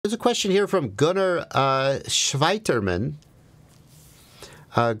There's a question here from Gunnar Schweiterman.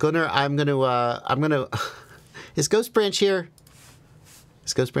 Gunnar, I'm gonna. Is Ghost Branch here?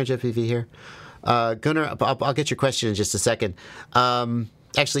 Is Ghost Branch FPV here? Gunnar, I'll get your question in just a second.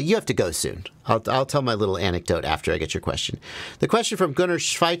 Actually, you have to go soon. I'll tell my little anecdote after I get your question. The question from Gunnar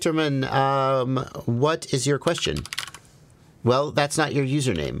Schweiterman. What is your question? Well, that's not your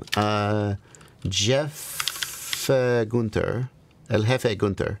username. Jeff Gunther. El Jefe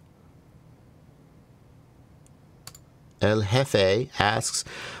Gunther. El Jefe asks,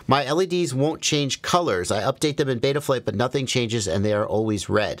 my LEDs won't change colors. I update them in Betaflight, but nothing changes and they are always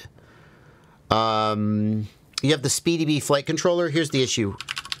red. You have the Speedybee flight controller. Here's the issue.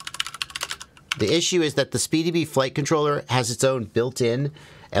 The issue is that the Speedybee flight controller has its own built-in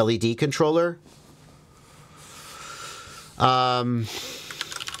LED controller.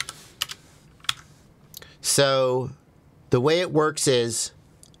 So the way it works is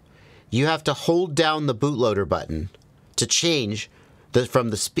you have to hold down the bootloader button to change from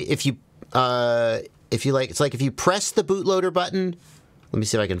the if you like, it's like if you press the bootloader button. Let me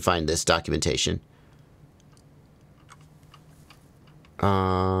see if I can find this documentation.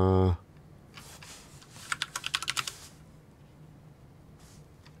 Yeah,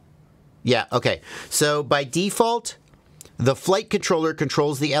 okay. So by default, the flight controller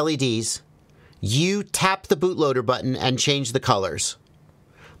controls the LEDs. You tap the bootloader button and change the colors.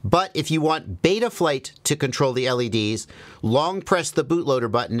 But if you want Betaflight to control the LEDs, long press the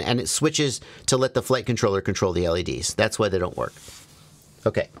bootloader button and it switches to let the flight controller control the LEDs. That's why they don't work.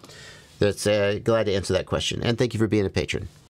 Okay. That's glad to answer that question. And thank you for being a patron.